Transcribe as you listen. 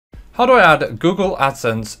How do I add Google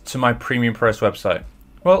Adsense to my PremiumPress website?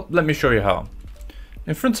 Well, let me show you how.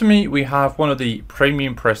 In front of me, we have one of the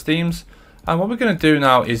PremiumPress themes. And what we're going to do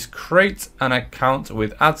now is create an account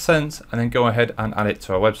with AdSense and then go ahead and add it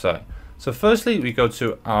to our website. So firstly, we go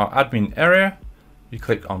to our admin area, we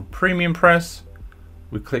click on PremiumPress,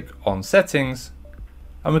 we click on settings,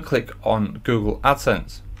 and we click on Google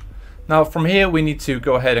AdSense. Now from here, we need to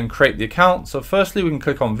go ahead and create the account. So firstly, we can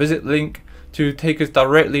click on visit link to take us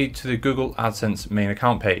directly to the Google AdSense main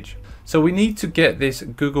account page. So we need to get this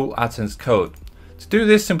Google AdSense code. To do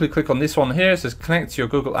this, simply click on this one here. It says connect to your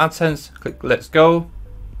Google AdSense, click let's go.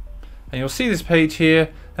 And you'll see this page here.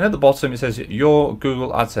 And at the bottom, it says your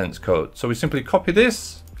Google AdSense code. So we simply copy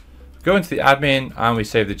this, go into the admin, and we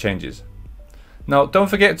save the changes. Now, don't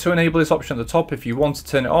forget to enable this option at the top if you want to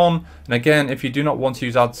turn it on. And again, if you do not want to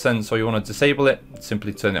use AdSense or you want to disable it,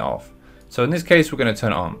 simply turn it off. So in this case, we're going to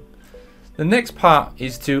turn it on. The next part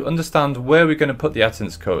is to understand where we're going to put the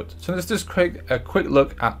AdSense code. So let's just take a quick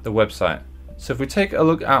look at the website. So if we take a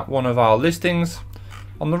look at one of our listings,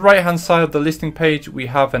 on the right hand side of the listing page, we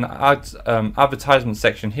have an advertisement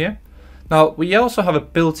section here. Now, we also have a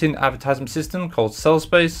built-in advertisement system called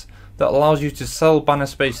SellSpace that allows you to sell banner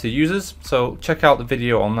space to users. So check out the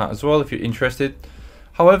video on that as well if you're interested.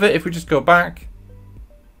 However, if we just go back,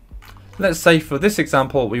 let's say for this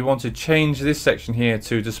example, we want to change this section here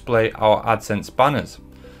to display our AdSense banners.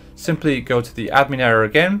 Simply go to the admin area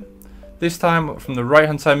again. This time from the right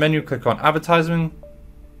hand side menu, click on advertisement.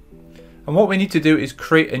 And what we need to do is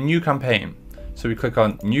create a new campaign. So we click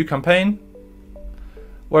on new campaign.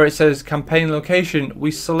 Where it says campaign location,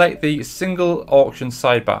 we select the single auction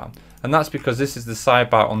sidebar. And that's because this is the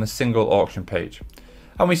sidebar on the single auction page.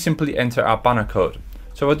 And we simply enter our banner code.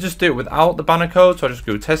 So I'll just do it without the banner code. So I'll just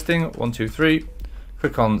go testing, 1, 2, 3.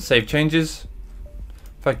 Click on save changes.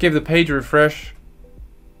 If I give the page a refresh,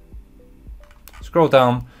 scroll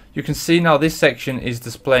down, you can see now this section is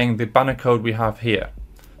displaying the banner code we have here.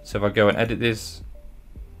 So if I go and edit this,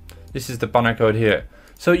 this is the banner code here.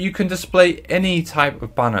 So you can display any type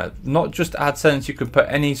of banner, not just AdSense. You can put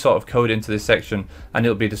any sort of code into this section and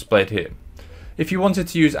it'll be displayed here. If you wanted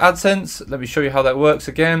to use AdSense, let me show you how that works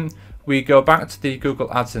again. We go back to the Google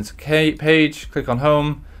AdSense page, click on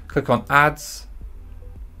home, click on ads.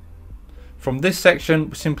 From this section,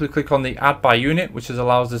 we simply click on the add by unit, which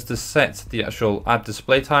allows us to set the actual ad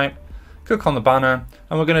display type. Click on the banner,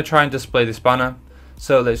 and we're going to try and display this banner.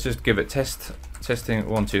 So let's just give it testing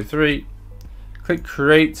 1, 2, 3. Click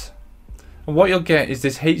create. And what you'll get is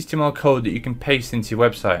this HTML code that you can paste into your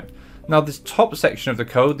website. Now this top section of the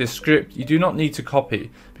code, this script, you do not need to copy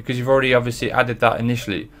because you've already obviously added that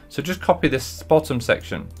initially. So just copy this bottom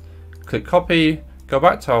section. Click copy, go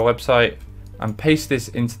back to our website, and paste this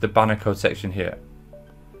into the banner code section here.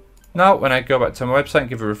 Now when I go back to my website and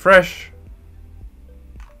give a refresh,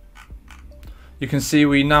 you can see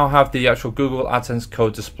we now have the actual Google AdSense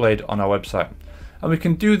code displayed on our website. And we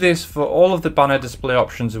can do this for all of the banner display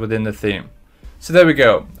options within the theme. So there we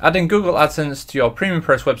go. Adding Google AdSense to your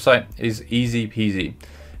PremiumPress website is easy peasy.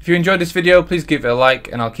 If you enjoyed this video, please give it a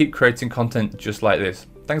like and I'll keep creating content just like this.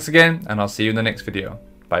 Thanks again, and I'll see you in the next video.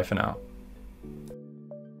 Bye for now.